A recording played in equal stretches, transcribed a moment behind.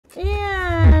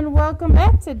welcome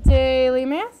back to Daily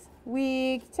Math,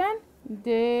 Week 10,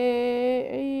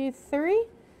 Day 3.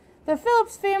 The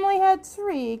Phillips family had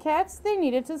 3 cats. They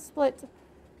needed to split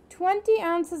 20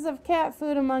 ounces of cat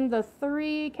food among the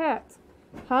 3 cats.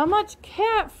 How much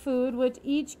cat food would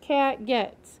each cat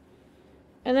get?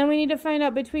 And then we need to find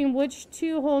out between which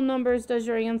 2 whole numbers does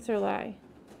your answer lie.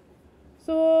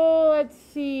 So let's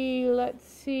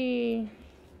see.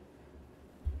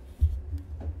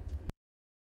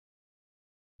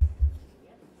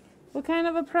 What kind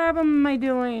of a problem am I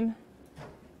doing?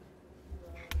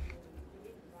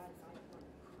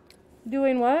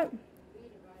 Doing what?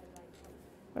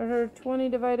 Or 20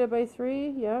 divided by 3?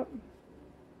 Yep.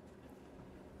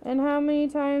 And how many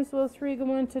times will 3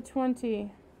 go into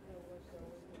 20?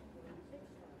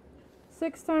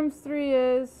 6 times 3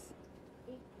 is?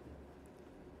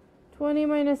 20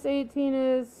 minus 18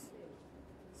 is?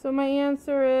 So my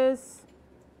answer is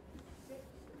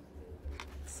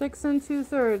 6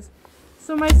 2/3.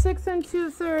 So my 6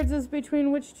 2/3 is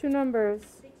between which 2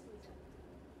 numbers?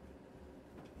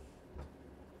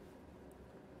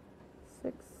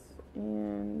 6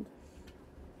 and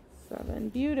 7.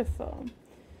 Beautiful.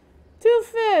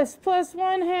 2/5 plus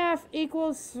 1/2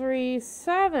 equals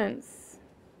 3/7.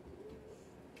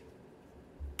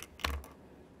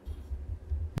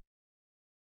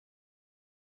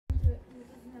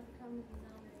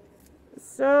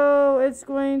 So it's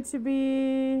going to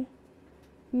be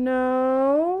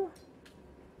no.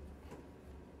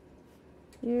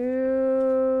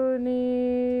 You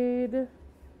need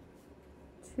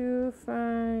to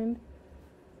find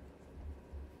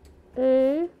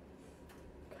a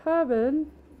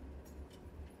common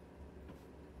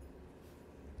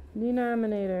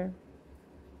denominator.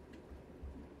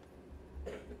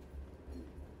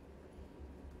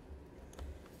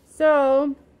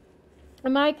 So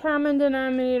my common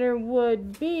denominator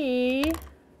would be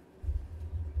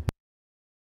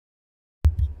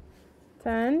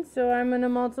 10. So I'm going to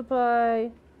multiply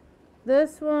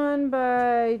this one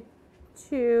by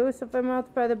 2. So if I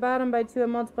multiply the bottom by 2, I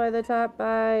multiply the top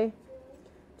by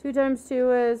 2 times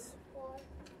 2 is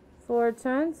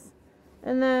 4/10.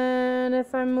 And then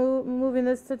if I'm moving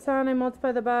this to 10, I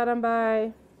multiply the bottom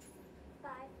by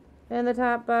 5. And the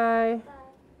top by 5.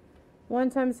 1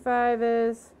 times 5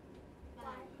 is? 5.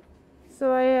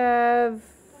 So I have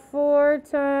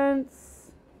 4/10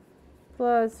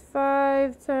 plus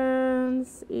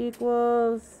 5/10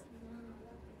 equals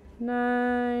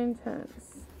 9/10.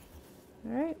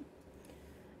 All right.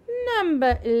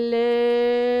 Number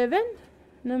 11.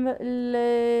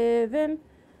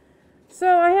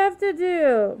 So I have to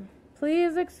do,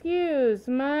 please excuse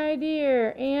my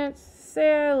dear Aunt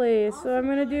Sally. So I'm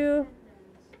going to do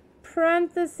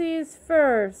parentheses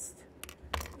first.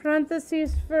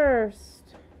 Parentheses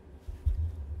first.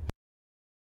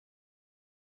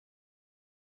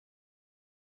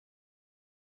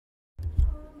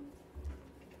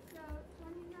 So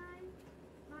 29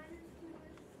 minus 2 is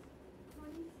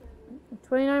 27.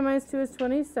 29 minus 2 is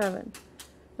 27.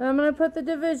 Then I'm going to put the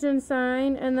division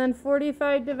sign, and then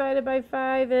 45 divided by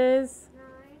 5 is? 9,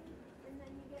 and then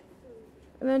you get 3.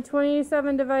 And then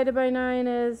 27 divided by 9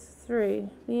 is 3.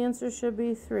 The answer should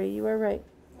be 3. You are right.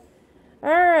 All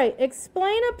right.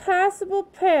 Explain a possible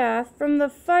path from the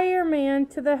fireman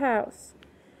to the house.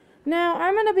 Now,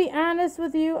 I'm going to be honest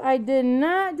with you. I did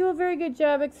not do a very good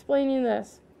job explaining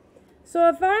this. So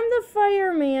if I'm the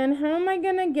fireman, how am I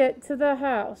going to get to the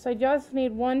house? I just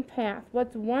need one path.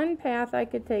 What's one path I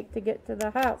could take to get to the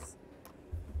house?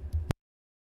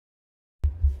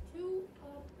 2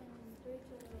 up and 3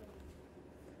 to the right.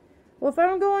 Well, if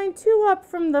I'm going 2 up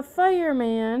from the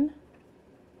fireman,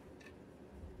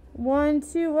 1,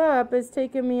 2 up is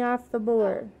taking me off the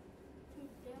board. 2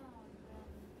 down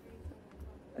and 3 to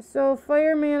the left. So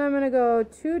fireman, I'm going to go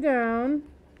 2 down,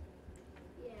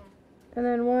 Yeah. and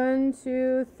then 1,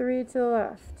 2, 3 to the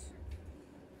left.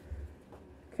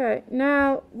 Okay,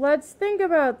 now let's think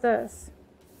about this.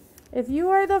 If you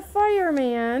are the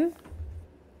fireman,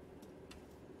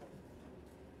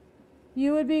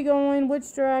 you would be going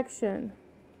which direction?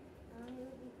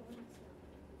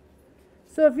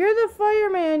 So if you're the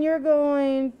fireman, you're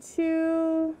going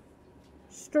 2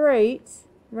 straight,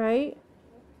 right?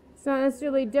 It's not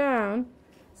necessarily down.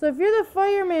 So if you're the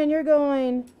fireman, you're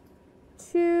going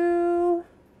 2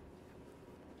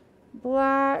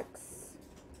 blocks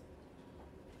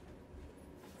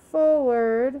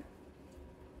forward.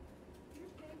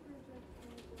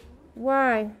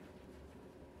 Why?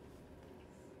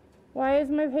 Why is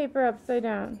my paper upside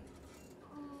down?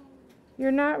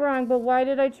 You're not wrong, but why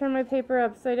did I turn my paper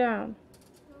upside down?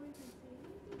 So we can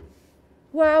see.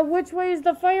 Well, which way is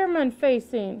the fireman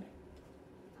facing?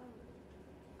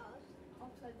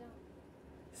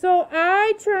 So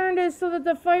I turned it so that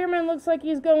the fireman looks like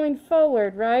he's going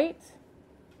forward, right?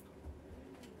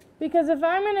 Because if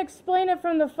I'm going to explain it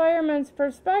from the fireman's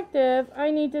perspective, I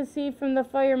need to see from the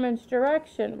fireman's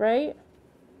direction, right?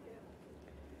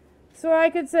 So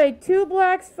I could say 2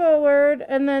 blocks forward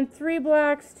and then 3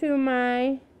 blocks to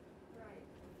my...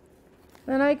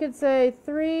 Then I could say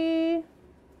 3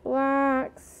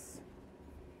 blocks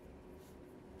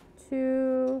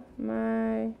to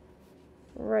my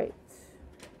right.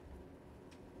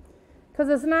 Because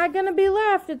it's not going to be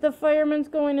left if the fireman's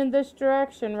going in this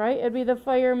direction, right? It'd be the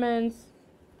fireman's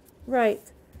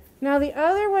right. Now the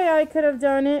other way I could have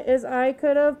done it is I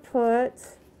could have put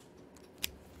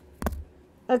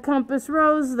a compass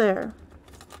rose there.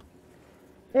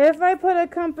 If I put a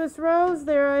compass rose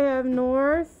there, I have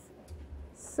north,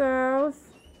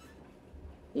 south,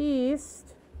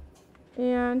 east,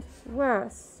 and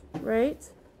west, right?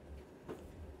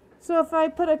 So if I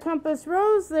put a compass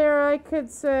rose there, I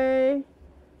could say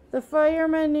the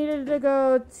fireman needed to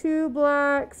go 2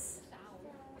 blocks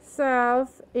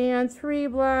south and 3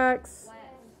 blocks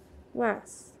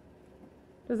west.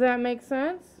 Does that make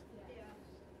sense?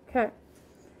 Okay.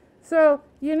 So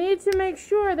you need to make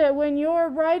sure that when you're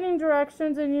writing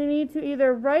directions, and you need to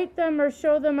either write them or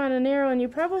show them on an arrow, and you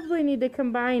probably need to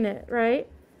combine it, right?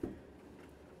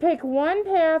 Pick one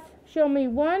path, show me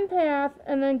one path,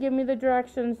 and then give me the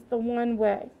directions the one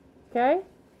way. Okay?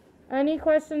 Any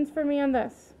questions for me on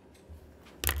this?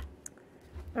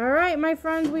 All right, my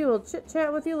friends, we will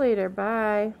chit-chat with you later.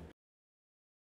 Bye.